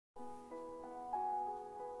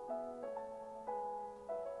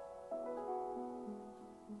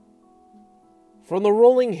From the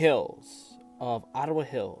rolling hills of Ottawa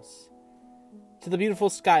Hills to the beautiful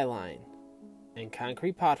skyline and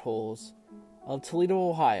concrete potholes of Toledo,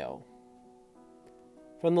 Ohio,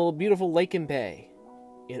 from the beautiful Lake and Bay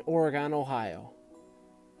in Oregon, Ohio,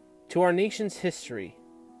 to our nation's history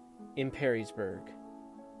in Perrysburg,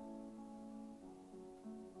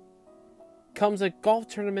 comes a golf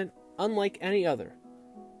tournament unlike any other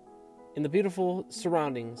in the beautiful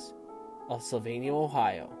surroundings of Sylvania,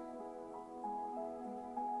 Ohio.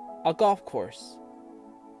 A golf course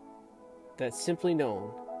that's simply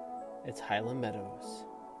known as Highland Meadows.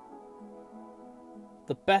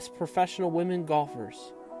 The best professional women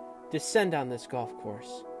golfers descend on this golf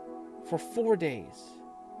course for 4 days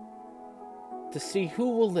to see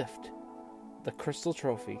who will lift the Crystal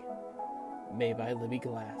Trophy made by Libby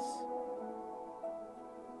Glass.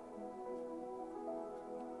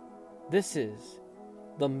 This is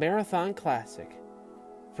the Marathon Classic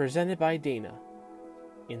presented by Dana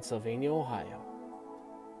in Sylvania, Ohio.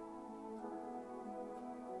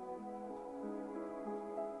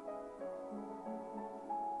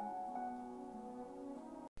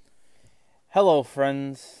 Hello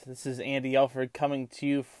friends, this is Andy Alfred coming to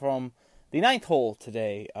you from the 9th hole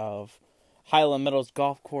today of Highland Meadows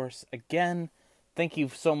Golf Course. Again, thank you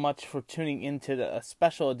so much for tuning into a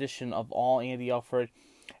special edition of All Andy Alfred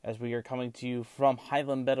as we are coming to you from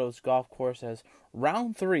Highland Meadows Golf Course as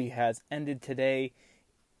round 3 has ended today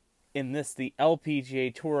in the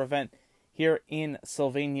LPGA Tour event here in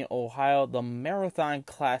Sylvania, Ohio, the Marathon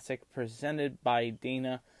Classic presented by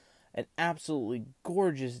Dana. An absolutely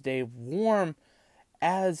gorgeous day, warm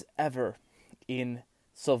as ever in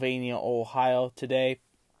Sylvania, Ohio today,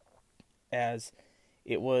 as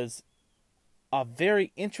it was a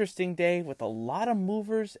very interesting day with a lot of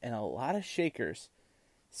movers and a lot of shakers.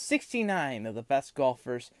 69 of the best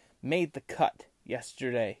golfers made the cut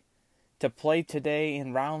yesterday to play today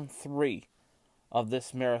in round 3 of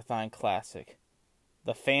this Marathon Classic.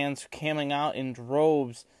 The fans coming out in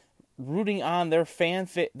droves, rooting on their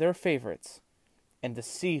favorites, and to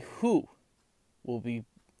see who will be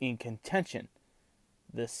in contention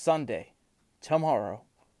this Sunday, tomorrow,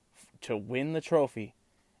 to win the trophy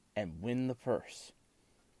and win the purse.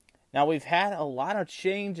 Now, we've had a lot of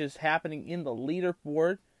changes happening in the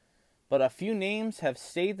leaderboard, but a few names have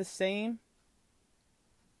stayed the same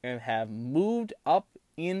and have moved up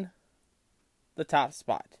in the top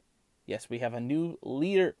spot. Yes, we have a new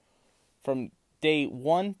leader from day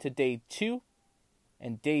 1 to day 2,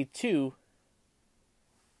 and day 2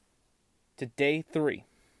 to day 3.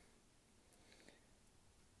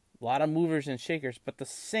 A lot of movers and shakers, but the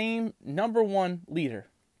same number 1 leader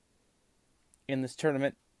in this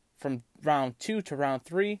tournament from round 2 to round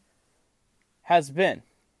 3 has been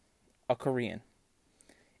a Korean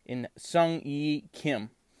in Sung-Yi Kim.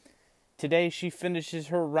 Today she finishes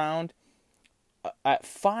her round at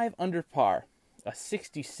 5 under par, a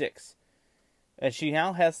 66. And she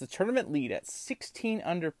now has the tournament lead at 16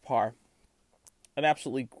 under par. An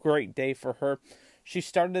absolutely great day for her. She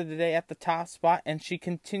started the day at the top spot and she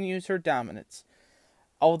continues her dominance.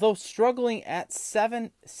 Although struggling at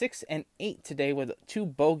 7, 6, and 8 today with 2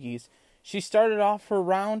 bogeys, she started off her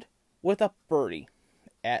round with a birdie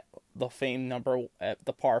at the famed number at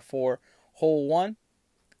the par 4 hole 1.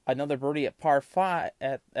 Another birdie at par 5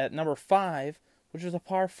 at number 5, which was a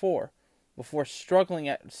par 4, before struggling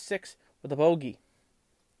at 6 with a bogey,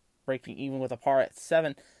 breaking even with a par at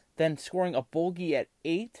 7, then scoring a bogey at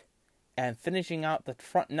 8, and finishing out the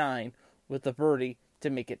front 9 with the birdie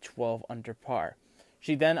to make it 12 under par.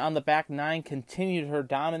 She then, on the back 9, continued her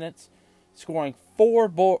dominance, scoring 4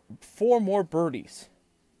 more birdies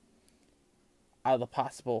out of the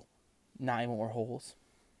possible 9 more holes,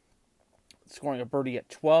 scoring a birdie at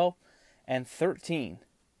 12 and 13,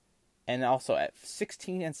 and also at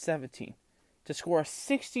 16 and 17, to score a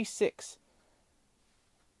 66,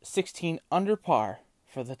 16 under par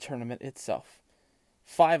for the tournament itself,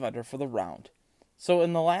 5 under for the round. So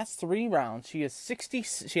in the last 3 rounds, she has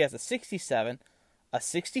a 67, a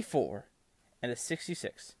 64, and a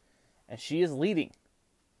 66, and she is leading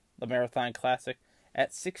the Marathon Classic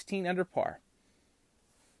at 16 under par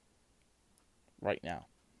right now.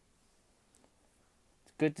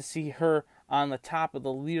 It's good to see her on the top of the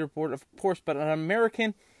leaderboard, of course, but an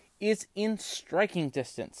American is in striking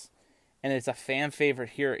distance, and it's a fan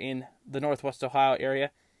favorite here in the Northwest Ohio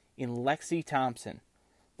area in Lexi Thompson.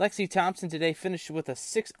 Lexi Thompson today finished with a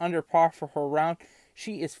 6 under par for her round.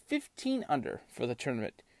 She is 15 under for the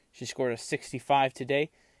tournament. She scored a 65 today.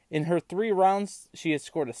 In her 3 rounds, she has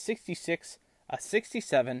scored a 66, a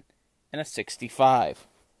 67, and a 65.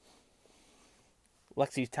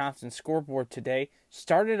 Lexi Thompson's scoreboard today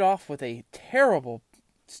started off with a terrible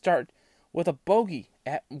start with a bogey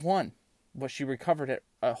at 1, but she recovered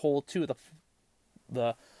at hole 2,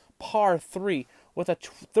 the par 3, with a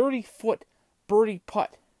 30-foot birdie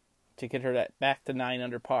putt to get her back to 9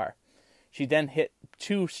 under par. She then hit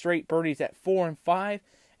 2 straight birdies at 4 and 5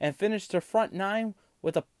 and finished her front 9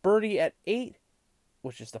 with a birdie at 8,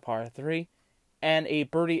 which is the par 3, and a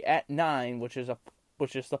birdie at 9, which is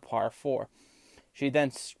the par 4. She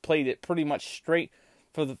then played it pretty much straight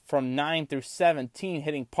from 9 through 17,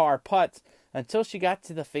 hitting par putts until she got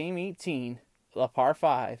to the Fame 18, the par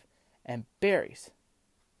 5, and buries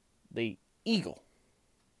the eagle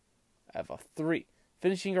of a 3,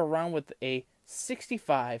 finishing her round with a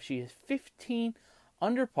 65. She is 15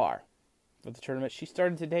 under par for the tournament. She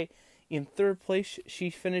started today in 3rd place. She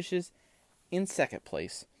finishes in 2nd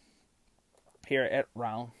place here at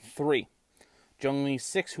round 3. Jung-Lee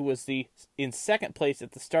 6, who was in 2nd place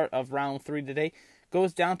at the start of round 3 today,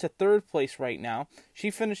 goes down to 3rd place right now. She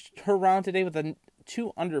finished her round today with a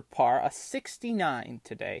 2 under par, a 69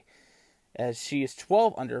 today, as she is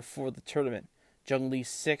 12 under for the tournament. Jung-Lee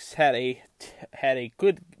 6 had a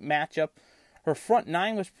good matchup. Her front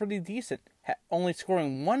 9 was pretty decent, only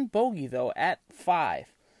scoring 1 bogey though at 5.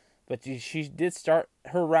 But she did start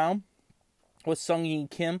her round with Sung-Yi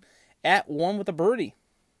Kim at 1 with a birdie.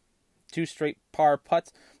 2 straight par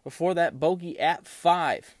putts before that bogey at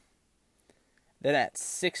 5. Then at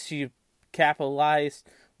 6, she capitalized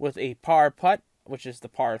with a par putt, which is the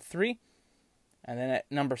par 3. And then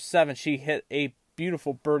at number 7, she hit a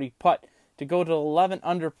beautiful birdie putt to go to 11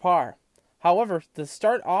 under par. However, to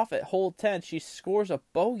start off at hole 10, she scores a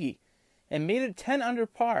bogey and made it 10 under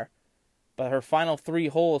par. But her final 3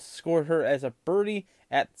 holes scored her as a birdie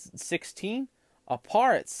at 16, a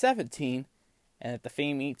par at 17, and at the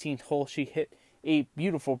Fame 18th hole, she hit a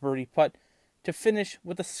beautiful birdie putt to finish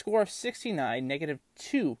with a score of 69,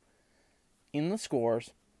 -2 in the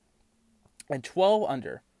scores, and 12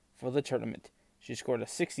 under for the tournament. She scored a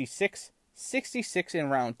 66, 66 in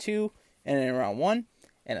round 2 and in round 1,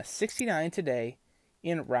 and a 69 today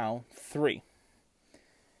in round 3.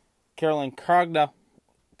 Caroline Krogna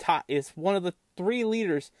is one of the 3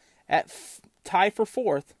 leaders at tie for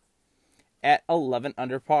 4th at 11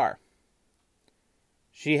 under par.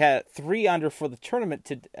 She had 3 under for the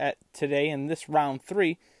tournament today in this round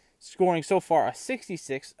 3, scoring so far a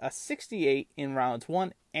 66, a 68 in rounds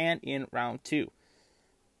 1 and in round 2.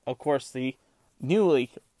 Of course, the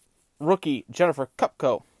newly rookie Jennifer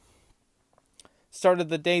Kupko started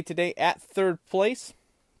the day today at 3rd place.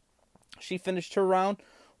 She finished her round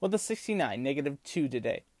with a 69, -2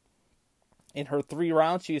 today. In her 3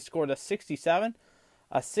 rounds, she has scored a 67,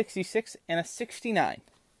 a 66, and a 69.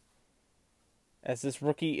 As this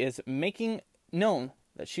rookie is making known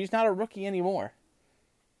that she's not a rookie anymore.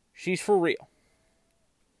 She's for real.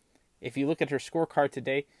 If you look at her scorecard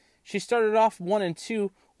today, she started off 1 and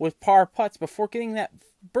 2 with par putts before getting that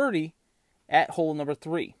birdie at hole number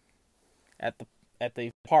 3. At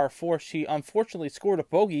the par 4, she unfortunately scored a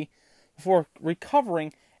bogey before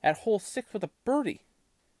recovering at hole 6 with a birdie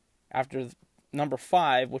after number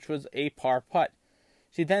 5, which was a par putt.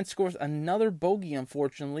 She then scores another bogey,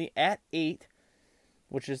 unfortunately, at 8,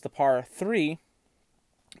 which is the par 3,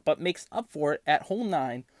 but makes up for it at hole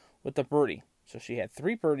 9 with the birdie. So she had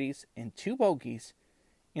 3 birdies and 2 bogeys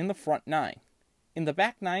in the front 9. In the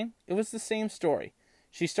back 9, it was the same story.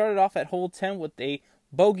 She started off at hole 10 with a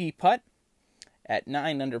bogey putt at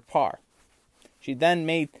 9 under par. She then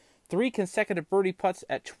made 3 consecutive birdie putts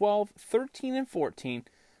at 12, 13, and 14,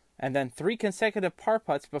 and then 3 consecutive par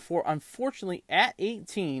putts before, unfortunately, at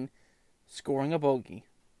 18, scoring a bogey,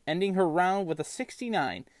 ending her round with a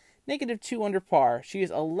 69, -2 under par. She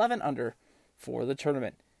is 11 under for the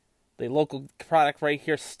tournament. The local product right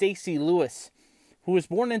here, Stacy Lewis, who was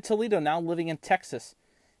born in Toledo, now living in Texas,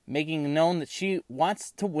 making known that she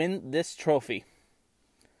wants to win this trophy.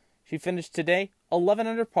 She finished today 11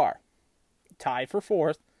 under par, tied for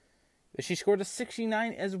 4th, but she scored a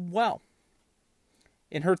 69 as well.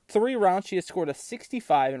 In her 3 rounds, she has scored a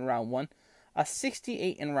 65 in round 1, a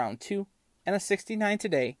 68 in round 2, and a 69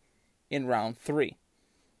 today in round 3.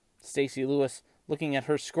 Stacy Lewis, looking at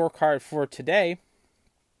her scorecard for today,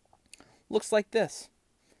 looks like this.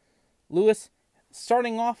 Lewis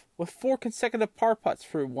starting off with 4 consecutive par putts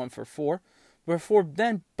for 1 for 4, before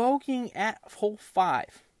then bogeying at hole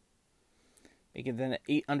 5. Making then an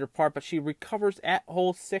 8 under par, but she recovers at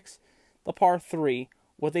hole 6, the par 3,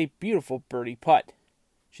 with a beautiful birdie putt.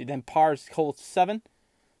 She then pars hole 7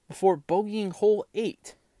 before bogeying hole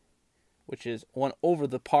 8, which is one over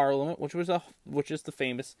the par limit, which is one of the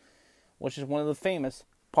famous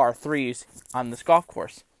par 3s on this golf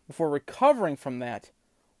course, before recovering from that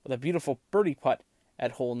with a beautiful birdie putt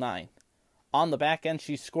at hole 9. On the back end,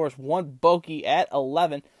 she scores one bogey at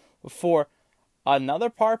 11 before another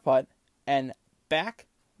par putt and back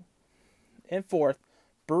and forth,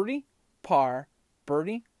 birdie, par,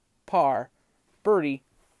 birdie, par, birdie,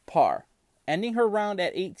 par, ending her round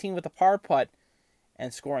at 18 with a par putt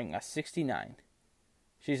and scoring a 69.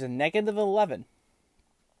 She's a negative 11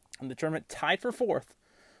 in the tournament, tied for 4th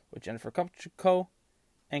with Jennifer Kupcho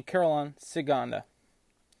and Caroline Siganda.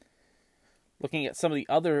 Looking at some of the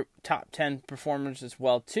other top 10 performers as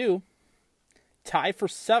well, too, tied for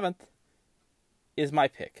 7th is my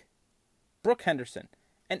pick, Brooke Henderson.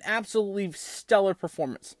 An absolutely stellar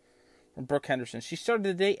performance from Brooke Henderson. She started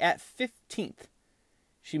the day at 15th.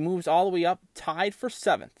 She moves all the way up, tied for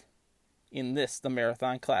 7th in the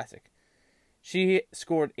Marathon Classic. She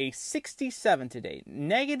scored a 67 today,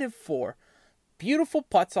 negative 4. Beautiful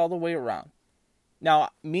putts all the way around.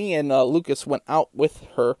 Now, me and Lucas went out with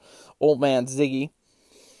her, old man Ziggy.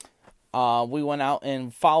 We went out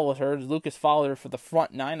and followed her. Lucas followed her for the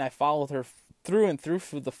front 9. I followed her through and through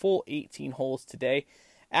for the full 18 holes today.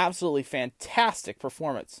 Absolutely fantastic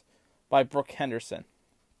performance by Brooke Henderson.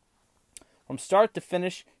 From start to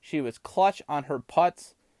finish, she was clutch on her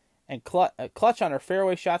putts and clutch on her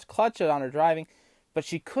fairway shots, clutch on her driving, but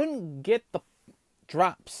she couldn't get the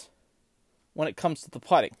drops when it comes to the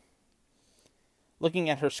putting. Looking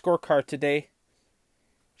at her scorecard today,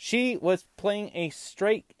 she was playing a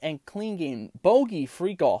straight and clean game,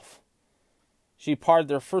 bogey-free golf. She parred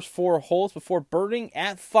their first 4 holes before birding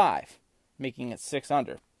at 5, making it 6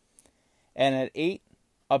 under. And at 8,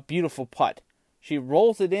 a beautiful putt. She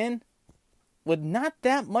rolls it in with not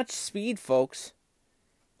that much speed, folks,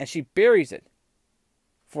 and she buries it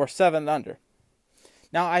for 7 under.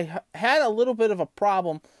 Now, I had a little bit of a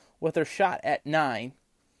problem with her shot at 9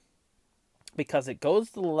 because it goes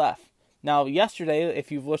to the left. Now, yesterday,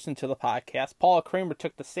 if you've listened to the podcast, Paula Kramer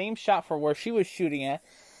took the same shot for where she was shooting at,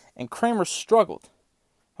 and Kramer struggled.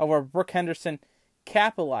 However, Brooke Henderson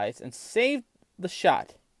capitalized and saved the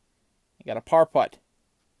shot. He got a par putt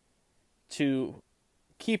to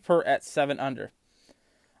keep her at 7 under.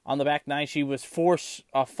 On the back 9, she was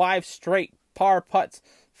 5 straight par putts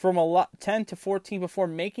from 10 to 14 before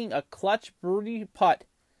making a clutch birdie putt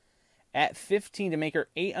at 15 to make her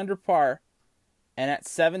 8 under par. And at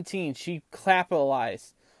 17, she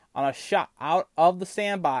capitalized on a shot out of the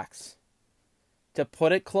sandbox to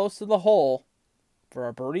put it close to the hole for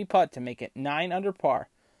a birdie putt to make it 9 under par.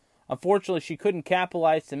 Unfortunately, she couldn't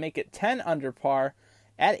capitalize to make it 10 under par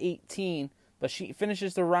at 18, but she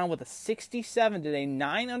finishes the round with a 67 today,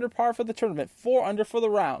 9 under par for the tournament, 4 under for the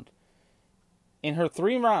round. In her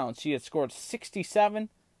 3 rounds, she had scored 67,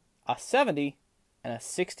 a 70, and a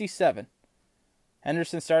 67.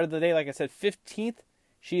 Henderson started the day, like I said, 15th.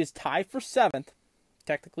 She is tied for 7th,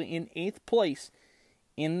 technically in 8th place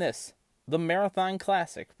in the Marathon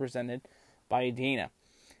Classic, presented by Dana.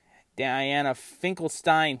 Diana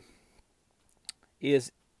Finkelstein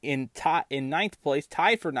is in 9th place,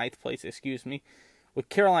 tied for 9th place, with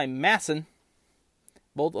Caroline Masson.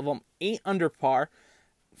 Both of them 8 under par.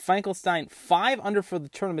 Finkelstein 5 under for the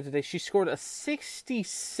tournament today. She scored a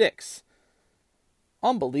 66.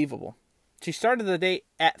 Unbelievable. She started the day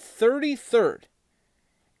at 33rd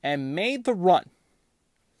and made the run.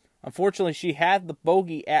 Unfortunately, she had the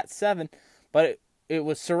bogey at 7, but it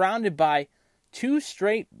was surrounded by 2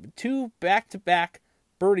 back-to-back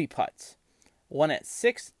birdie putts. One at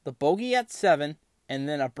 6, the bogey at 7, and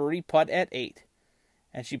then a birdie putt at 8.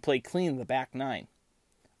 And she played clean in the back 9.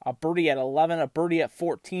 A birdie at 11, a birdie at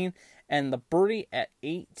 14, and the birdie at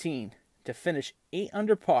 18 to finish 8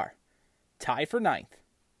 under par, tied for 9th.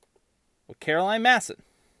 With Caroline Masson,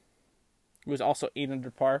 who was also 8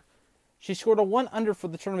 under par. She scored a 1 under for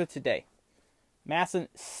the tournament today. Masson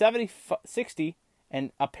 60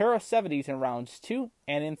 and a pair of 70s in rounds 2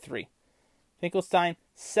 and in 3. Finkelstein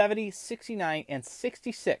 70, 69, and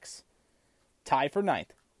 66, tied for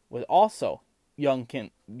 9th, with also Young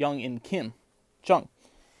In Kim Chung,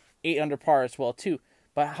 8 under par as well too.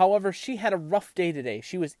 But however, she had a rough day today.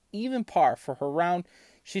 She was even par for her round.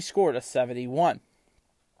 She scored a 71.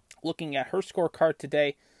 Looking at her scorecard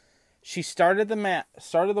today, she started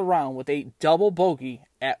the round with a double bogey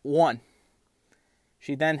at 1.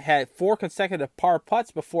 She then had 4 consecutive par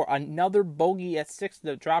putts before another bogey at 6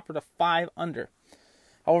 to drop her to 5 under.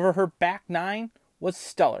 However, her back 9 was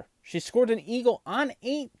stellar. She scored an eagle on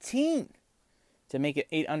 18 to make it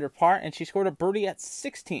 8 under par, and she scored a birdie at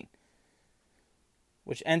 16,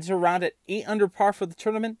 which ends her round at 8 under par for the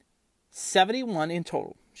tournament 71 in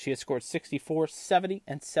total. She has scored 64, 70,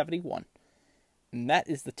 and 71. And that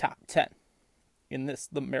is the top 10 in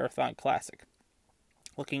the Marathon Classic.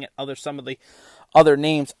 Looking at some of the other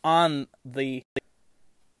names on the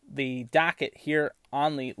docket here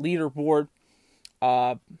on the leaderboard.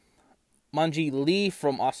 Munji Lee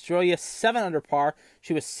from Australia, 7 under par.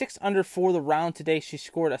 She was 6 under for the round today. She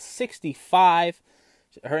scored a 65.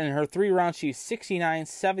 In her 3 rounds, she's 69,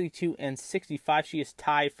 72, and 65. She is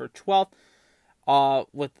tied for 12th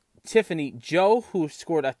with Tiffany Joe, who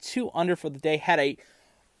scored a 2 under for the day, had a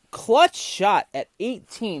clutch shot at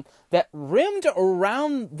 18 that rimmed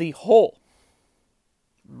around the hole.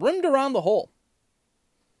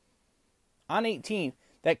 On 18.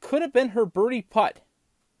 That could have been her birdie putt,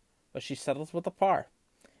 but she settles with a par.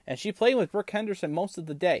 And she played with Brooke Henderson most of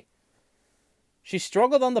the day. She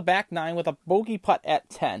struggled on the back 9 with a bogey putt at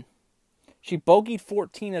 10. She bogeyed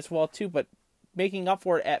 14 as well too, but making up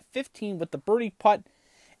for it at 15 with the birdie putt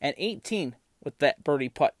and 18 with that birdie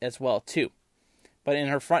putt as well too. But in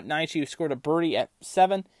her front 9, she scored a birdie at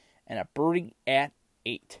 7 and a birdie at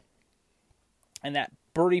 8. And that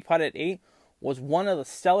birdie putt at 8 was one of the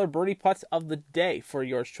stellar birdie putts of the day for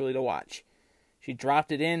yours truly to watch. She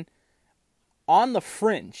dropped it in on the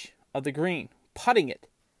fringe of the green, putting it.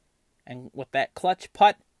 And with that clutch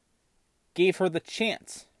putt, gave her the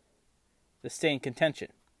chance to stay in contention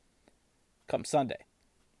come Sunday.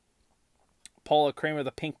 Paula Creamer,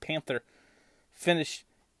 the Pink Panther, finished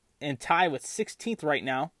in tie with 16th right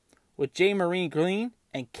now, with J. Marie Green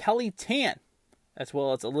and Kelly Tan, as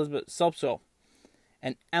well as Elizabeth Sobso,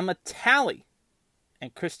 and Emma Talley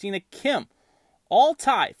and Christina Kim, all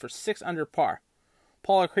tied for 6 under par.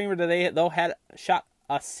 Paula Creamer today, though, had shot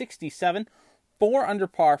a 67, 4 under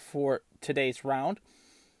par for today's round.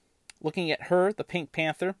 Looking at her, the Pink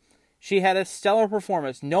Panther, she had a stellar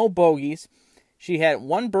performance, no bogeys. She had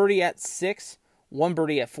 1 birdie at 6, 1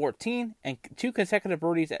 birdie at 14, and 2 consecutive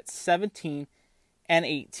birdies at 17 and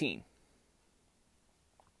 18.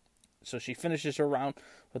 So she finishes her round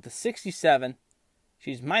with a 67.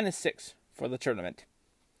 She's -6 for the tournament.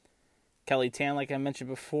 Kelly Tan, like I mentioned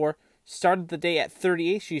before, started the day at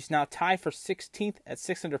 38. She's now tied for 16th at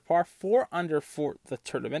 6 under par, 4 under for the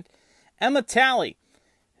tournament. Emma Talley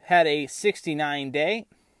had a 69 day.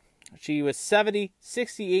 She was 70,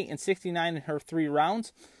 68, and 69 in her 3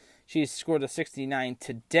 rounds. She scored a 69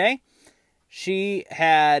 today. She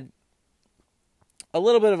had a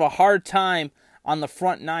little bit of a hard time on the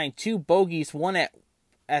front 9. 2 bogeys, one at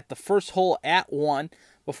the first hole at 1,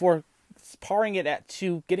 before parring it at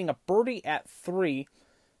 2, getting a birdie at 3,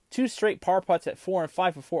 2 straight par putts at 4 and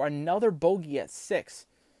 5 before another bogey at 6.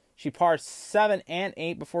 She parred 7 and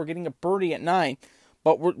 8 before getting a birdie at 9.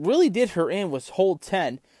 But what really did her in was hole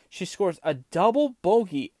 10. She scores a double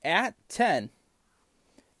bogey at 10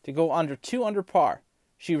 to go under 2 under par.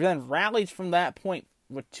 She then rallies from that point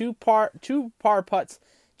with 2 par putts,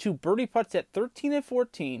 2 birdie putts at 13 and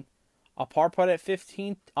 14, a par putt at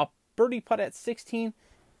 15, a birdie putt at 16,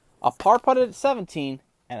 a par putt at 17,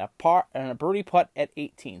 and a birdie putt at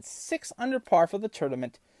 18. 6 under par for the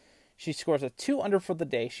tournament. She scores a 2 under for the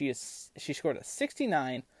day. She scored a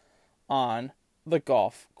 69 on the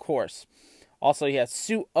golf course. Also, you have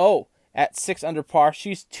Sue O at 6 under par.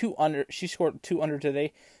 She's 2 under. She scored 2 under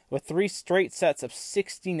today with 3 straight sets of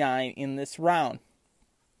 69 in this round.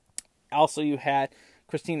 Also, you had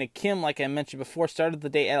Christina Kim, like I mentioned before, started the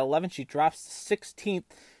day at 11. She drops to 16th.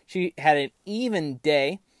 She had an even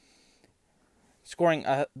day, scoring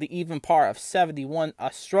the even par of 71.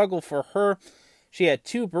 A struggle for her. She had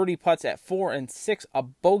 2 birdie putts at 4 and 6, a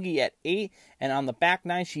bogey at 8, and on the back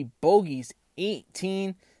 9, she bogeys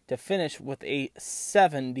 18 to finish with a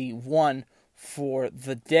 71 for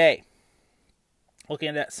the day.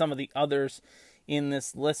 Looking at some of the others in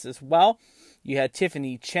this list as well, you had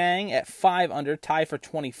Tiffany Chang at 5 under, tied for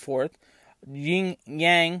 24th. Jing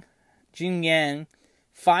Yang,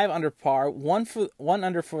 5 under par, 1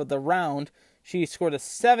 under for the round. She scored a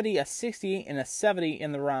 70, a 68, and a 70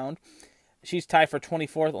 in the round. She's tied for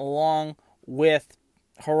 24th, along with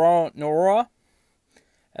Haru Nora,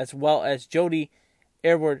 as well as Jody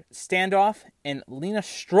Edward Standoff and Lena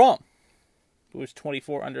Strum, who is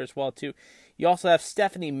 24 under as well too. You also have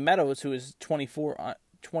Stephanie Meadows, who is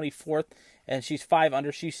 24th, and she's 5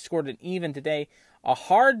 under. She scored an even today. A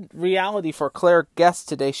hard reality for Claire Guest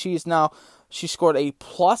today. She scored a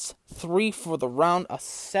 +3 for the round, a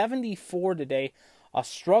 74 today. A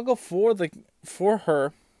struggle for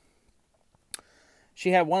her.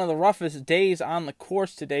 She had one of the roughest days on the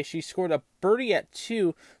course today. She scored a birdie at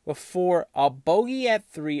 2 before a bogey at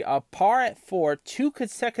 3, a par at 4, 2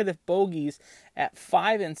 consecutive bogeys at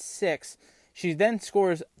 5 and 6. She then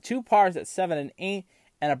scores 2 pars at 7 and 8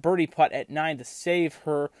 and a birdie putt at 9 to save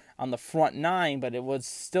her on the front 9, but it was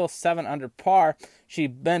still 7 under par. She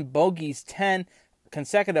then bogeys 10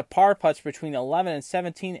 consecutive par putts between 11 and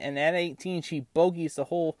 17, and at 18 she bogeys the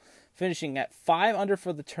hole, finishing at 5 under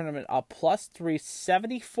for the tournament, a plus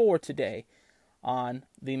 374 today on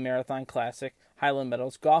the Marathon Classic Highland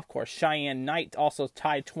Meadows Golf Course. Cheyenne Knight also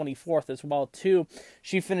tied 24th as well too.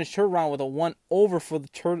 She finished her round with a 1 over for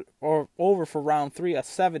the over for round 3, a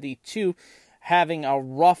 72, having a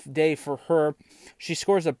rough day for her. She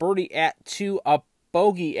scores a birdie at 2, a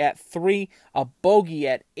bogey at 3, a bogey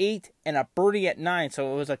at 8, and a birdie at 9.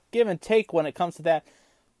 So it was a give and take when it comes to that.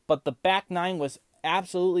 But the back 9 was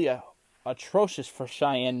absolutely atrocious for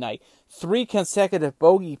Cheyenne Knight. 3 consecutive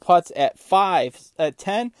bogey putts at 5, at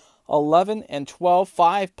 10, 11, and 12.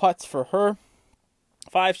 5 putts for her.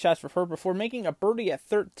 5 shots for her before making a birdie at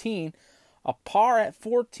 13, a par at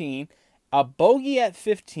 14, a bogey at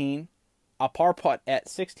 15, a par putt at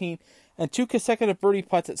 16, and 2 consecutive birdie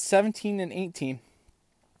putts at 17 and 18.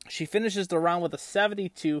 She finishes the round with a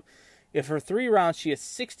 72. If her 3 rounds, she is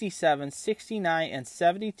 67, 69, and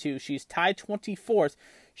 72. She's tied 24th.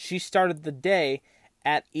 She started the day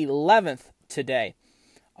at 11th today.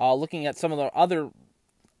 Looking at some of the other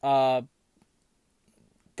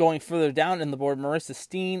going further down in the board, Marissa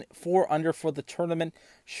Steen, 4 under for the tournament.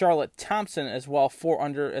 Charlotte Thompson as well, 4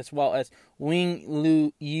 under, as well as Wing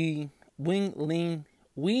Ling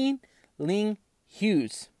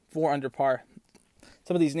Hughes, 4 under par.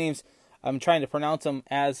 Some of these names, I'm trying to pronounce them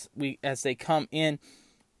as they come in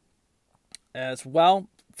as well.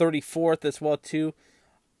 34th as well too,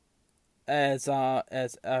 as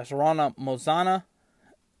Rana Mozana,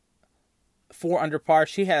 4 under par.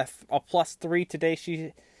 She had a plus 3 today.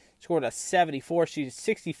 She scored a 74. She's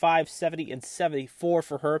 65, 70, and 74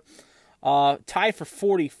 for her. Tied for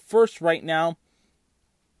 41st right now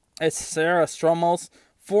is Sarah Stromos,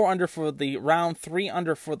 4 under for the round, 3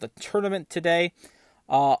 under for the tournament today.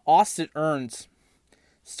 Austin Earns,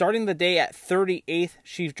 starting the day at 38th.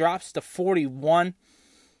 She drops to 41.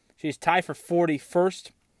 She's tied for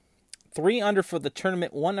 41st. 3 under for the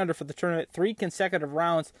tournament, 1 under for the tournament, 3 consecutive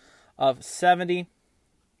rounds of 70.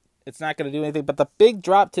 It's not going to do anything. But the big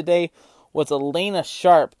drop today was Elena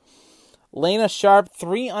Sharp. Elena Sharp,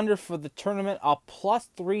 3 under for the tournament, a plus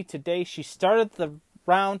 3 today. She started the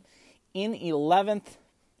round in 11th.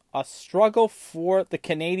 A struggle for the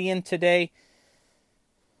Canadian today.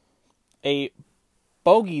 A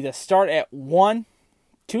bogey to start at 1.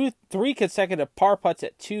 3 consecutive par putts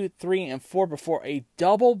at 2, 3, and 4 before a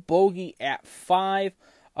double bogey at 5.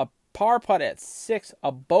 A par putt at 6.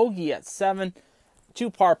 A bogey at 7.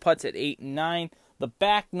 2 par putts at 8 and 9. The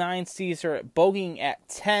back 9 sees her bogeying at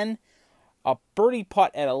 10. A birdie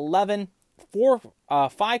putt at 11. 6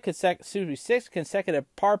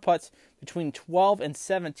 consecutive par putts between 12 and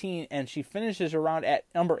 17, and she finishes around at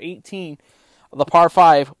number 18, the par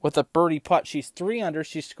 5, with a birdie putt. She's 3 under.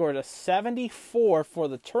 She scored a 74 for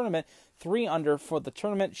the tournament, 3 under for the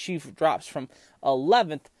tournament. She drops from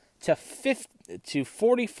 11th to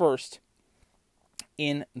 41st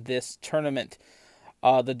in this tournament.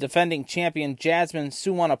 The defending champion, Jasmine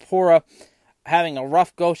Suwanapura, having a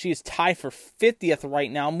rough go. She is tied for 50th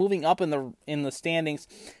right now, moving up in the standings.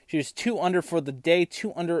 She was 2 under for the day,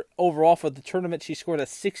 2 under overall for the tournament. She scored a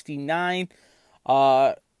 69.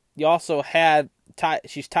 You also had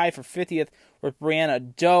she's tied for 50th with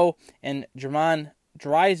Brianna Doe and German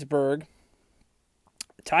Dreisberg.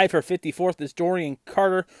 Tied for 54th is Dorian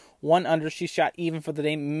Carter, 1 under. She shot even for the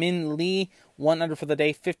day. Min Lee, 1 under for the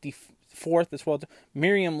day, 54th as well.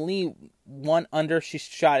 Miriam Lee, 1 under. She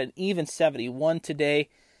shot an even 71 today.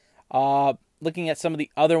 Looking at some of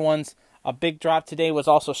the other ones, a big drop today was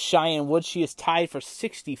also Cheyenne Wood. She is tied for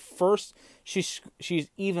 61st. She's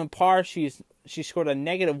even par. She scored a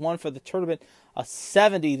 -1 for the tournament, a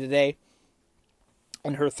 70 today.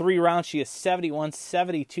 In her 3 rounds, she is 71,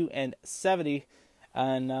 72, and 70.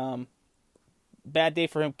 And bad day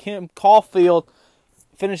for him. Kim Caulfield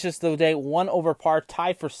finishes the day 1 over par,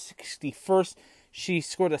 tied for 61st. She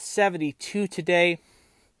scored a 72 today.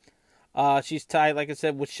 She's tied, like I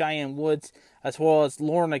said, with Cheyenne Woods, as well as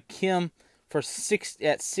Lorna Kim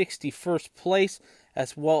at 61st place,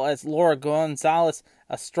 as well as Laura Gonzalez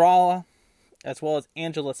Estrella, as well as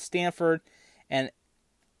Angela Stanford and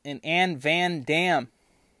Ann Van Dam.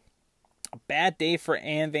 A bad day for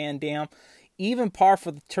Ann Van Dam. Even par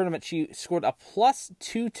for the tournament. She scored a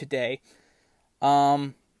 +2 today.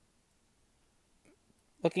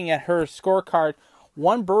 Looking at her scorecard,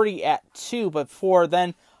 1 birdie at 2, but 4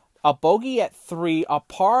 then a bogey at 3, a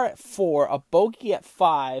par at 4, a bogey at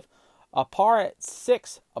 5, a par at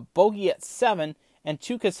 6, a bogey at 7, and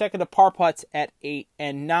 2 consecutive par putts at 8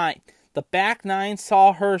 and 9. The back 9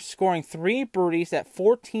 saw her scoring 3 birdies at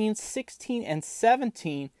 14, 16, and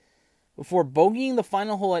 17 before bogeying the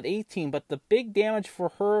final hole at 18. But the big damage for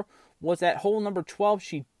her was at hole number 12.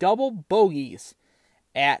 She double bogeys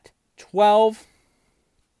at 12,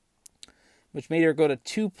 which made her go to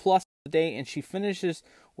 2+ today, and she finishes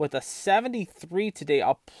with a 73 today,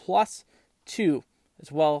 a +2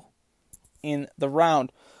 as well in the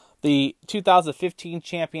round. The 2015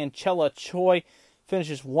 champion Chella Choi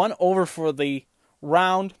finishes 1 over for the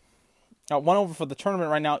round, 1 over for the tournament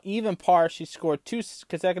right now, even par. She scored 2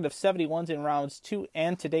 consecutive 71s in rounds 2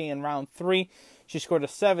 and today in round 3. She scored a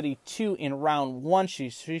 72 in round 1. She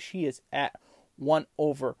is at 1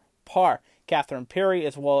 over par. Catherine Perry,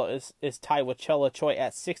 as well as is tied with Chella Choi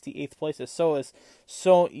at 68th place. So is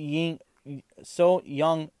So Young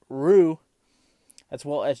Roo, as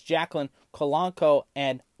well as Jacqueline Kolanko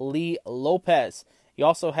and Lee Lopez. You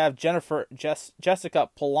also have Jessica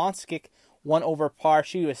Polonskic, 1 over par.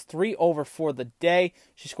 She was 3 over for the day.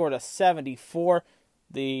 She scored a 74.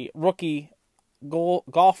 The rookie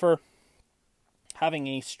golfer having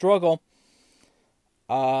a struggle.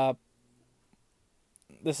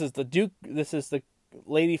 This is the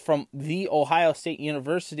lady from The Ohio State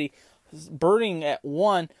University, birding at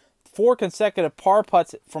 1, 4 consecutive par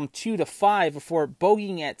putts from 2 to 5 before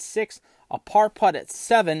bogeying at 6, a par putt at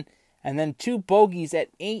 7, and then 2 bogeys at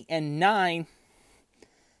 8 and 9.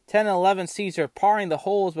 10 and 11 sees her parring the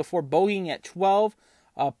holes before bogeying at 12,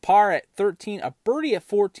 a par at 13, a birdie at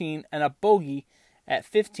 14, and a bogey at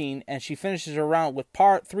 15, and she finishes her round with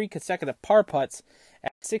 3 consecutive par putts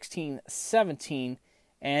at 16, 17,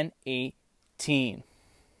 and 18.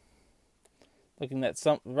 Looking at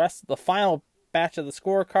the rest of the final batch of the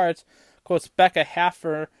scorecards, Coach Becca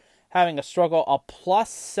Hafner having a struggle, a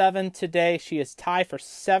 +7 today. She is tied for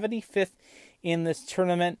 75th in this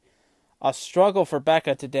tournament. A struggle for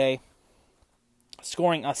Becca today,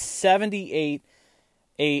 scoring a 78,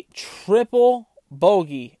 a triple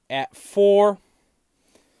bogey at 4.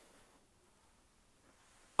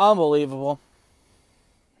 Unbelievable.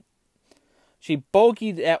 She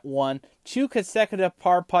bogeyed at 1, 2 consecutive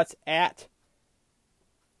par putts at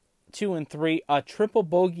 2 and 3, a triple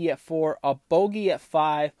bogey at 4, a bogey at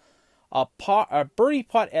 5, a birdie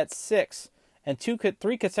putt at 6, and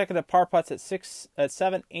 3 consecutive par putts at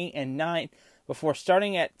 7, 8, and 9 before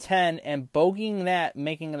starting at 10 and bogeying that,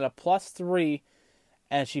 making it a +3.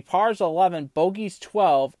 And she pars 11, bogeys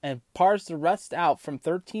 12, and pars the rest out from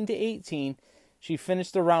 13 to 18. She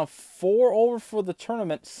finished the round 4 over for the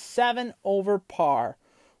tournament, 7 over par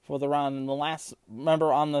for the round. And the last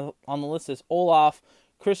member on the list is Olaf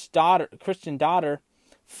Christian Daughter,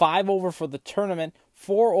 5 over for the tournament,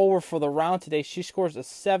 4 over for the round today. She scores a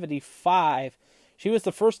 75. She was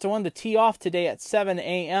the first one to tee off today at 7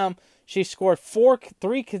 a.m. She scored 2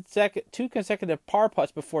 consecutive par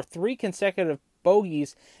putts before 3 consecutive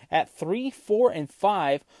bogeys at 3, 4, and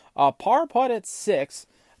 5. A par putt at 6.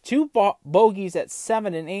 2 bogeys at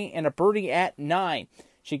 7 and 8, and a birdie at 9.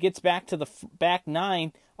 She gets back to the back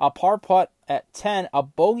 9, a par putt at 10, a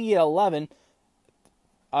bogey at 11,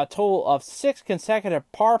 a total of 6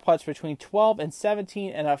 consecutive par putts between 12 and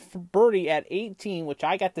 17, and a birdie at 18, which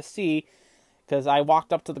I got to see because I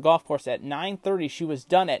walked up to the golf course at 9:30. She was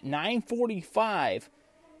done at 9:45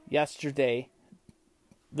 yesterday,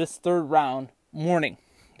 this third round morning.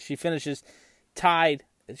 She finishes tied.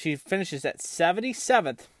 She finishes at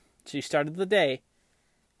 77th. She started the day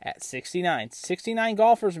at 69. 69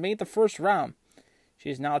 golfers made the first round.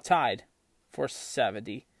 She is now tied for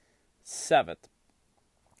 77th.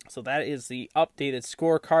 So that is the updated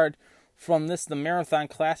scorecard from the Marathon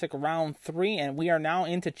Classic Round 3, and we are now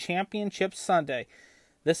into Championship Sunday.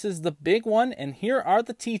 This is the big one, and here are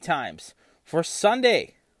the tee times. For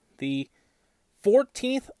Sunday, the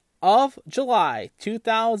 14th of July,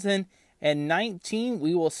 2019,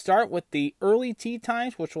 we will start with the early tee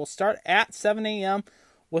times, which will start at 7 a.m.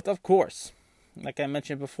 with, of course, like I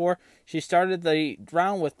mentioned before, she started the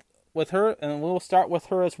round with her, and we'll start with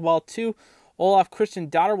her as well, too. Olaf Christian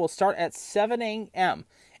Daughter will start at 7 a.m.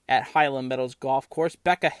 at Highland Meadows Golf Course.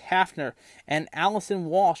 Becca Hafner and Allison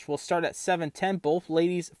Walsh will start at 7:10. Both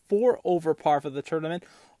ladies 4 over par for the tournament.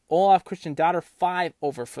 Olaf Christian Daughter 5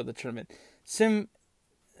 over for the tournament. Sim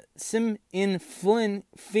In Flynn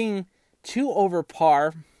Fing 2 over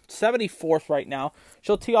par, 74th right now.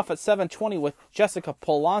 She'll tee off at 7:20 with Jessica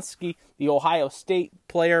Polonsky, the Ohio State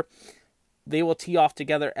player. They will tee off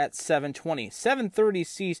together at 7:20. 7:30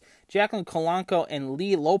 sees Jacqueline Kolanko and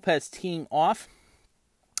Lee Lopez teeing off.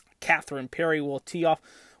 Catherine Perry will tee off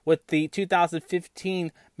with the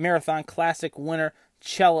 2015 Marathon Classic winner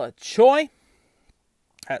Chella Choi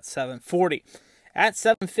at 7:40. At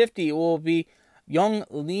 7:50, it will be Young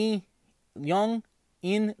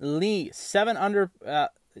In Lee, 7 under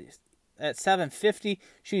at 7:50.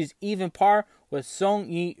 She's even par with Song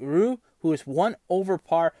Yi Ru, who is 1 over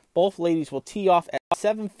par. Both ladies will tee off at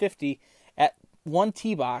 7:50 at 1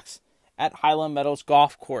 tee box at Highland Meadows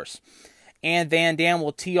Golf Course. Ann Van Dam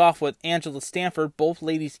will tee off with Angela Stanford. Both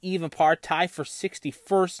ladies even par, tie for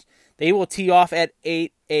 61st. They will tee off at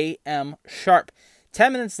 8 a.m. sharp.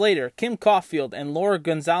 10 minutes later, Kim Caulfield and Laura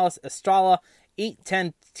Gonzalez Estrella,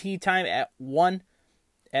 8:10 tee time at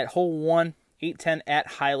hole 1, 8:10 at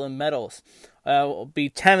Highland Meadows. Will be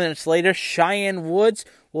 10 minutes later, Cheyenne Woods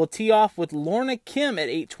will tee off with Lorna Kim at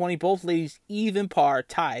 8:20. Both ladies even par,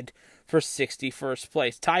 tied for 61st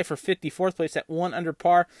place. Tie for 54th place at 1 under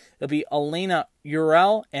par. It'll be Elena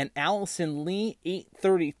Urel and Allison Lee,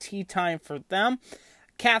 8:30 tee time for them.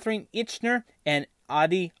 Catherine Itchner and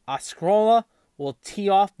Adi Ascrola will tee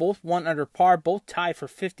off, both 1 under par, both tie for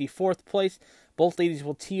 54th place. Both ladies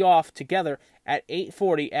will tee off together at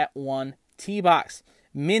 8:40 at 1 tee box.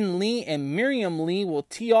 Min Lee and Miriam Lee will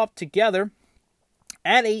tee off together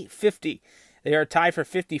at 8:50. They are tied for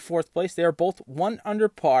 54th place. They are both 1 under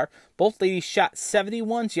par. Both ladies shot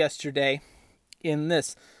 71s yesterday in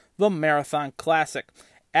the Marathon Classic.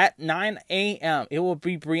 At 9 a.m., it will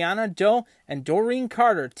be Brianna Doe and Doreen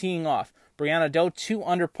Carter teeing off. Brianna Doe, 2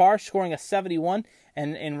 under par, scoring a 71.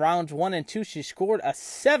 And in rounds 1 and 2, she scored a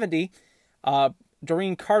 70.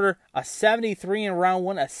 Doreen Carter, a 73 in round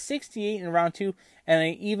 1, a 68 in round 2, and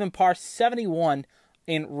an even par 71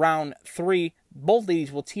 in round 3. Both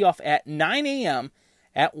ladies will tee off at 9 a.m.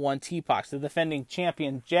 at 1 tee box. The defending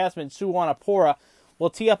champion, Jasmine Suwanapora, will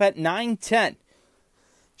tee up at 9:10.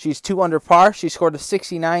 She's 2 under par. She scored a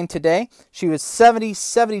 69 today. She was 70,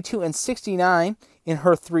 72, and 69 in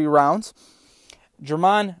her 3 rounds.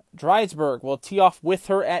 German Dreisberg will tee off with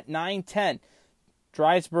her at 9:10.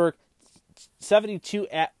 Dreisberg, 72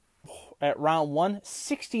 at round 1,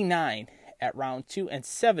 69 at round 2, and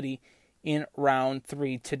 70 in round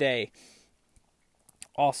 3 today.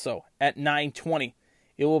 Also, at 9:20,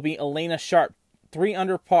 it will be Elena Sharp, 3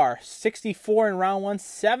 under par, 64 in round 1,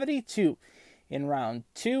 72 in round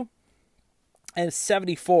 2, and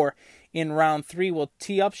 74 in round 3 will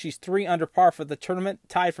tee up. She's 3 under par for the tournament,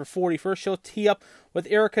 tied for 41st. She'll tee up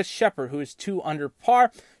with Erica Shepard, who is 2 under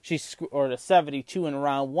par. She scored a 72 in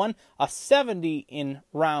round 1, a 70 in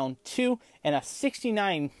round 2, and a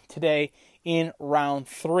 69 today in round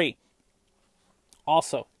 3.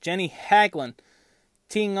 Also, Jenny Haglund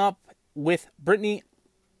teeing up with Brittany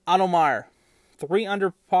Ottomeyer, 3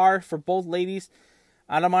 under par for both ladies.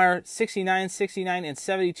 Ottomeyer, 69, 69, and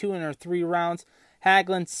 72 in her 3 rounds.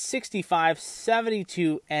 Haglund, 65,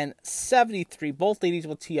 72, and 73. Both ladies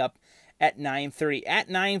will tee up at 9:30. At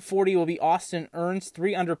 9:40 will be Austin Ernst,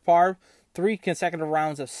 3 under par, 3 consecutive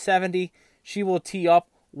rounds of 70. She will tee up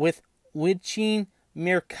with Wichini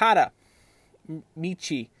Michi.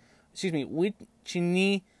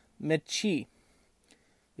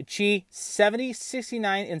 Michi, 70,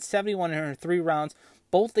 69, and 71 in her 3 rounds.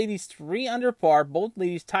 Both ladies 3 under par. Both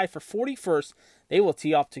ladies tied for 41st. They will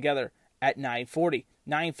tee off together at 9:40.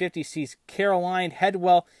 9:50 sees Caroline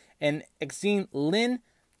Headwell and Exene Lin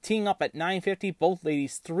teeing up at 9:50. Both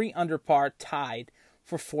ladies 3 under par, tied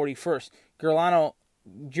for 41st. Girano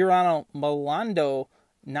Melando,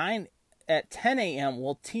 9 at 10 a.m.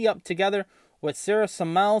 will tee up together with Sarah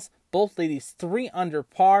Samels. Both ladies 3 under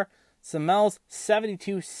par. Samels,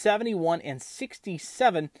 72, 71, and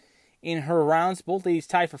 67 in her rounds. Both ladies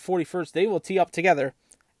tied for 41st. They will tee up together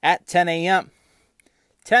at 10 a.m.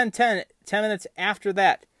 10 minutes after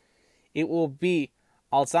that, it will be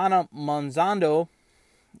Alzana Monzando,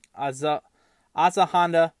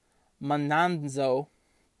 Azahanda Mananzo,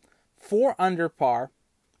 4 under par,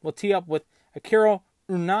 will tee up with Akira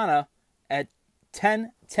Unana at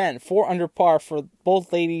 10-10. 4 under par for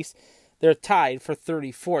both ladies. They're tied for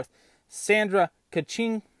 34th. Sandra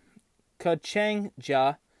Kachangja,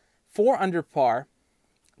 4 under par,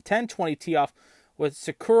 10-20 tee off with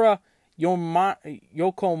Sakura Yokomara,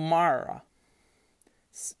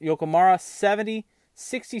 70,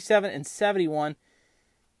 67, and 71.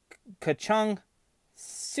 Kachung,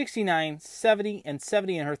 69, 70, and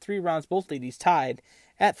 70 in her 3 rounds. Both ladies tied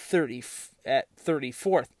at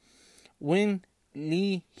 34th. Win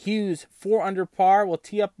Lee Hughes, 4 under par, will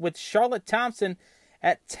tee up with Charlotte Thompson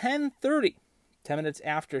at 10:30. 10 minutes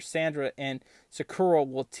after Sandra and Sakura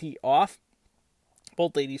will tee off.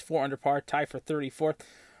 Both ladies 4 under par, tied for 34th.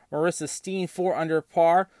 Marissa Steen, 4 under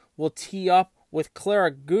par, will tee up with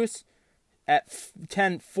Clara Goose at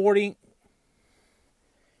 10:40.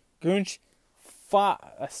 Gunch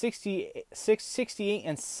 68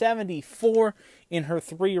 and 74 in her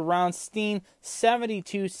 3 rounds. Steen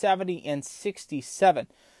 72, 70 and 67.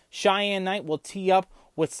 Cheyenne Knight will tee up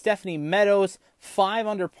with Stephanie Meadows, 5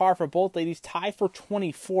 under par for both ladies, tied for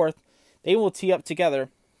 24th. They will tee up together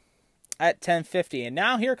at 10:50. And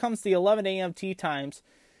now here comes the 11 a.m. tee times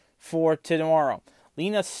for tomorrow.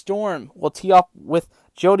 Lena Storm will tee up with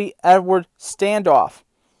Jody Edward Stadoff,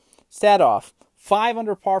 5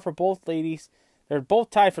 under par for both ladies. They're both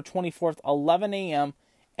tied for 24th, 11 a.m.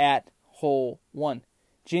 at hole 1.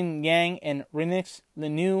 Jin Yang and Renix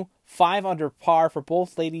Lenu, 5 under par for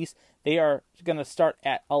both ladies. They are going to start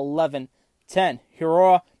at 11:10.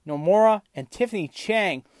 Hiroa Nomura and Tiffany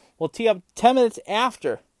Chang will tee up 10 minutes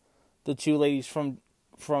after the two ladies from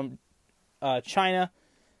China.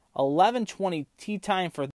 11:20 tee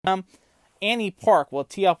time for them. Annie Park will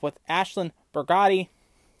tee up with Ashlyn Bergatti.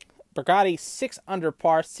 Bergatti 6 under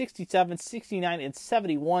par, 67, 69, and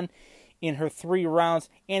 71 in her 3 rounds.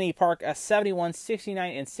 Annie Park a 71,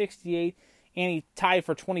 69, and 68. Annie tied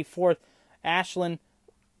for 24th. Ashlyn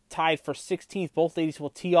tied for 16th. Both ladies will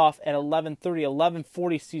tee off at 11:30.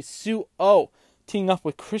 11:40 sees Sue O teeing up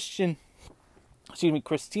with Christina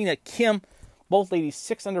Kim. Both ladies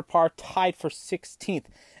 6 under par, tied for 16th.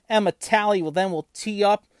 Emma Talley will tee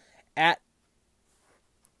up at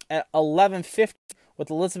 11:50 with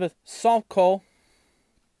Elizabeth Solko.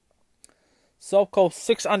 Solko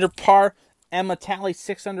 6 under par. Emma Talley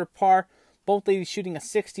 6 under par. Both ladies shooting a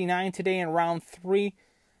 69 today in round 3.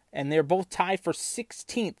 And they're both tied for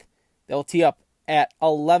 16th. They'll tee up at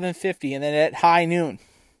 11:50. And then at high noon,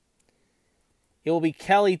 it will be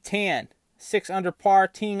Kelly Tan, 6 under par,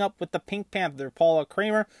 teeing up with the Pink Panther, Paula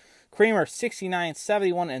Kramer. Kramer 69,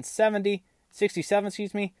 71, and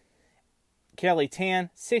 67. Kelly Tan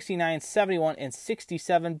 69, 71, and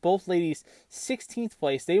 67. Both ladies 16th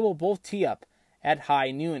place. They will both tee up at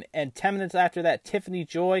high noon. And 10 minutes after that, Tiffany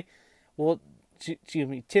John will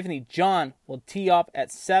tee up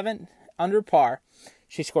at 7 under par.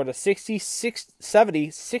 She scored a 60,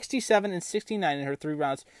 70, 67, and 69 in her 3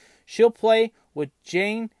 rounds. She'll play with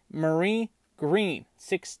Jane Marie Green,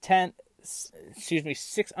 6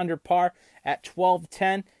 under par at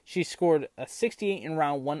 12:10. She scored a 68 in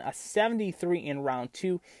round 1, a 73 in round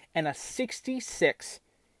 2, and a 66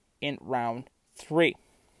 in round 3.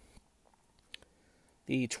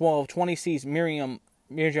 The 12:20 sees Miriam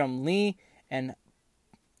Lee and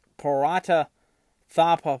Parata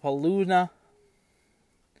Thapapalunias,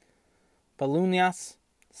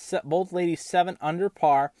 both ladies 7 under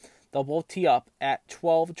par. They'll both tee up at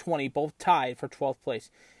 12:20, both tied for 12th place.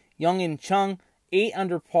 Young In Chung, 8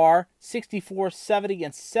 under par, 64, 70,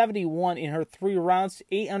 and 71 in her 3 rounds.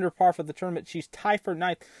 8 under par for the tournament. She's tied for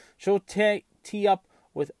 9th. She'll tee up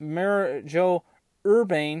with Marijo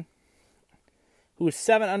Urbane, who is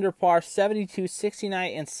 7 under par, 72,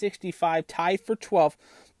 69, and 65, tied for 12th.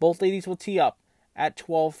 Both ladies will tee up at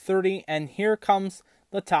 12:30, and here comes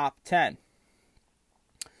the top 10.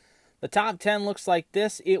 The top 10 looks like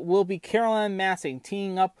this. It will be Caroline Massing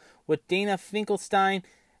teeing up with Dana Finkelstein,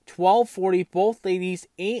 12:40. Both ladies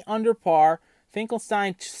 8 under par.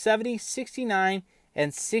 Finkelstein 70, 69,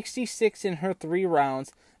 and 66 in her 3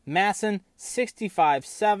 rounds. Masson 65,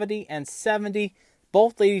 70, and 70.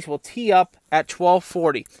 Both ladies will tee up at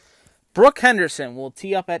 12:40. Brooke Henderson will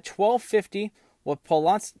tee up at 12:50 with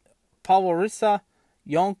Paulissa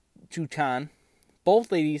Yongtutan.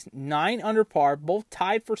 Both ladies 9 under par, both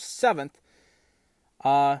tied for 7th.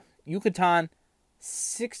 Yucatan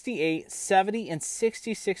 68, 70, and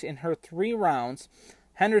 66 in her 3 rounds.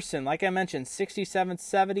 Henderson, like I mentioned, 67,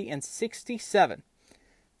 70, and 67.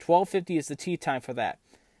 12:50 is the tee time for that.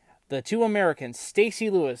 The 2 Americans,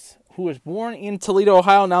 Stacy Lewis, who was born in Toledo,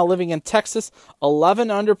 Ohio, now living in Texas,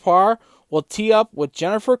 11 under par, will tee up with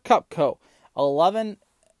Jennifer Kupko. 11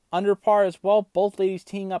 under par as well. Both ladies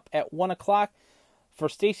teeing up at 1 o'clock. For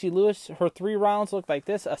Stacy Lewis, her 3 rounds look like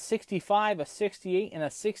this: a 65, a 68, and a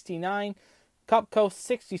 69. Kupko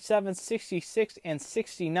 67, 66, and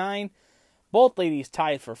 69. Both ladies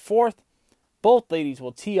tied for 4th. Both ladies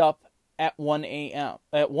will tee up at 1 p.m.,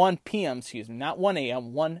 not 1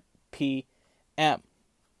 a.m., 1 p.m.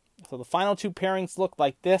 So the final 2 pairings look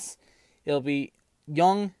like this. It'll be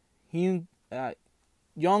Young Lee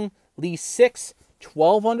 6,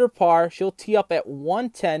 12 under par. She'll tee up at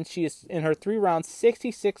 1:10. She is in her 3 rounds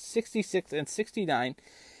 66, 66, and 69.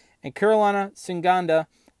 And Carolina Singanda,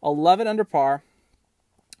 11 under par,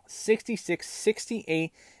 66,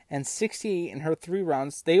 68, and 68 in her 3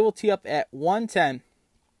 rounds. They will tee up at 1:10.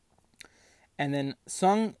 And then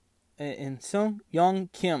Sung Young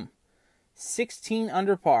Kim, 16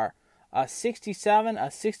 under par, a 67,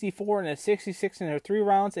 a 64, and a 66 in her 3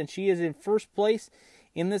 rounds, and she is in first place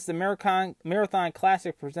in this Marathon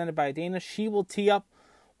Classic presented by Dana. She will tee up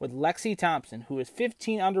with Lexi Thompson, who is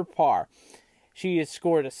 15 under par. She has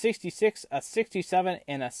scored a 66, a 67,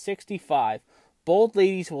 and a 65. Both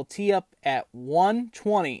ladies will tee up at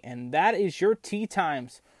 120, and that is your tee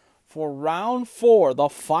times for round 4, the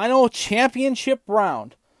final championship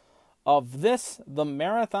round of the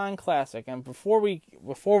Marathon Classic. And before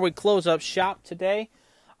we close up shop today,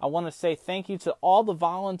 I want to say thank you to all the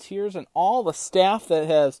volunteers and all the staff that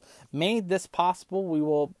has made this possible. We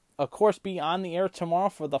will, of course, be on the air tomorrow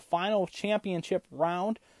for the final championship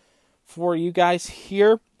round for you guys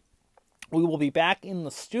here. We will be back in the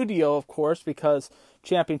studio, of course, because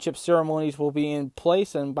championship ceremonies will be in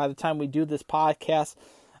place, and by the time we do this podcast,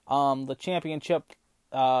 the championship,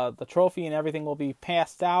 the trophy and everything will be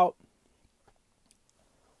passed out,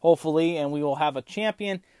 hopefully, and we will have a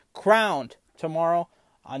champion crowned tomorrow,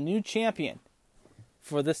 a new champion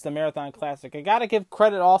for the Marathon Classic. I got to give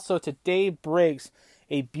credit also to Dave Briggs,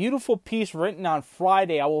 a beautiful piece written on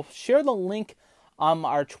Friday. I will share the link on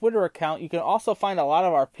our Twitter account. You can also find a lot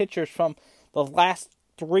of our pictures from the last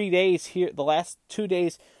 3 days here, the last 2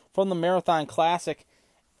 days from the Marathon Classic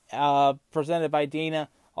presented by Dana.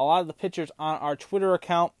 A lot of the pictures on our Twitter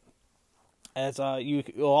account, as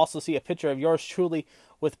you'll also see a picture of yours truly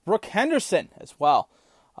with Brooke Henderson as well.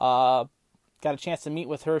 Got a chance to meet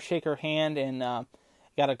with her, shake her hand, and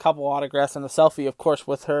got a couple autographs and a selfie, of course,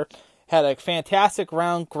 with her. Had a fantastic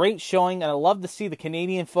round, great showing, and I love to see the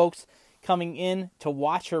Canadian folks coming in to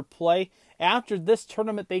watch her play. After this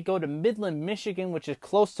tournament, they go to Midland, Michigan, which is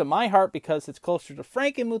close to my heart because it's closer to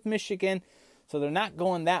Frankenmuth, Michigan. So they're not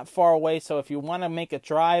going that far away. So if you want to make a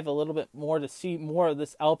drive a little bit more to see more of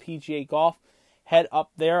this LPGA golf, head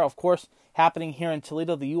up there. Of course, happening here in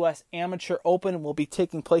Toledo, the U.S. Amateur Open will be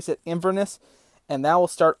taking place at Inverness. And that will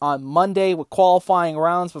start on Monday with qualifying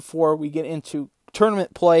rounds before we get into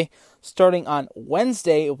tournament play starting on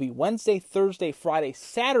Wednesday. It will be Wednesday, Thursday, Friday,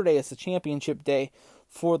 Saturday is the championship day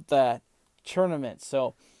for the tournament.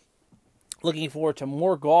 So looking forward to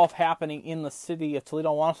more golf happening in the city of Toledo.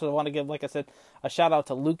 I also want to give, like I said, a shout out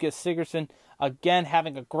to Lucas Sigurdsson. Again,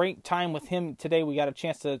 having a great time with him today. We got a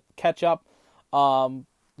chance to catch up,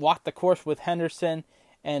 walk the course with Henderson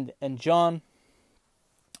and John.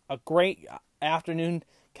 A great afternoon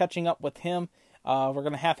catching up with him. We're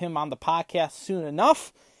going to have him on the podcast soon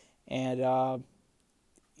enough. And,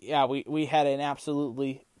 we had an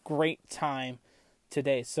absolutely great time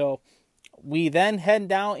today. So we then head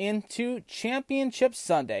down into Championship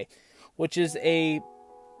Sunday, which is a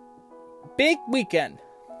big weekend.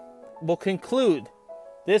 Will conclude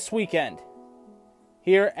this weekend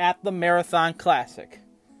here at the Marathon Classic.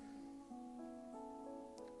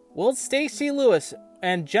 Will Stacy Lewis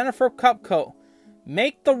and Jennifer Kupko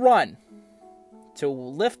make the run to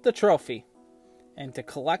lift the trophy and to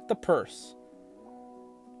collect the purse?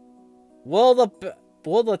 Will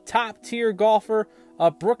the top tier golfer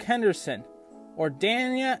Brooke Henderson or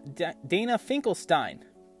Dana Finkelstein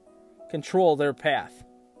control their path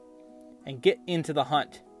and get into the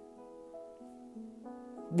hunt?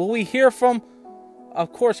 Will we hear from,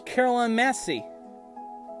 of course, Caroline Massey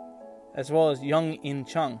as well as Young In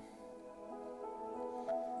Chung?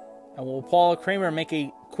 And will Paula Kramer make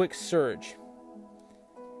a quick surge?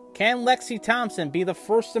 Can Lexi Thompson be the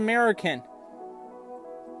first American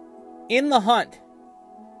in the hunt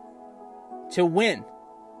to win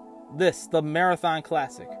the Marathon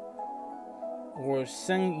Classic? Or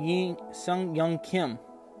Sung Young Kim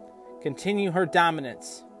continue her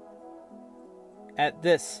dominance at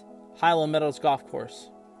this Highland Meadows golf course?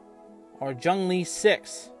 Or Jung Lee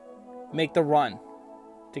 6 make the run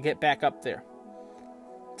to get back up there?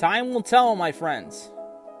 Time will tell, my friends,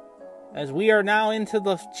 as we are now into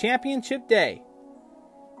the championship day.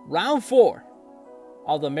 Round 4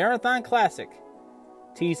 of the Marathon Classic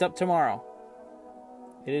tees up tomorrow.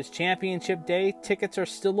 It is championship day. Tickets are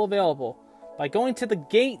still available by going to the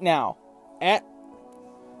gate now at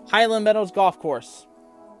Highland Meadows Golf Course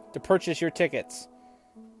to purchase your tickets.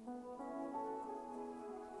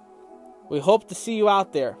 We hope to see you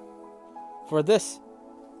out there for this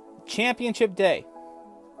championship day.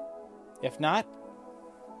 If not,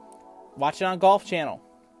 watch it on Golf Channel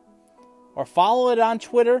or follow it on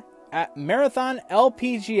Twitter at Marathon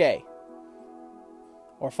LPGA,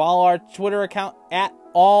 or follow our Twitter account at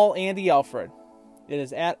All Andy Alfred. It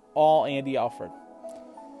is at All Andy Alfred.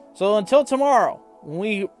 So until tomorrow, when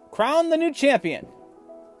we crown the new champion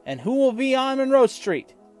and who will be on Monroe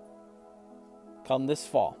Street come this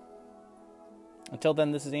fall. Until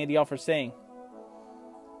then, this is Andy Alfred saying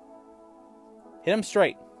hit them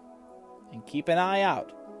straight, and keep an eye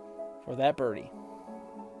out for that birdie.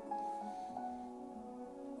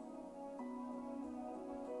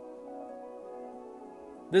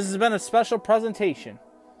 This has been a special presentation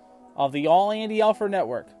of the All Andy Alford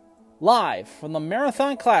Network, live from the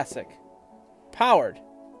Marathon Classic, powered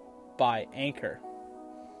by Anchor.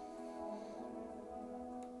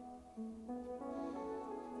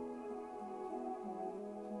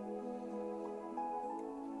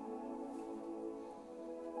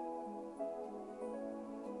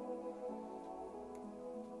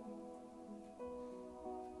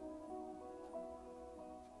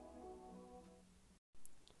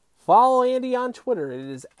 Follow Andy on Twitter. It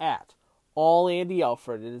is at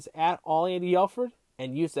AllAndyAlford. It is at AllAndyAlford,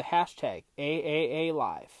 and use the hashtag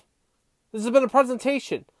AAALive. This has been a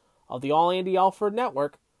presentation of the All Andy Alford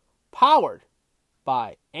Network, powered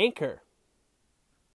by Anchor.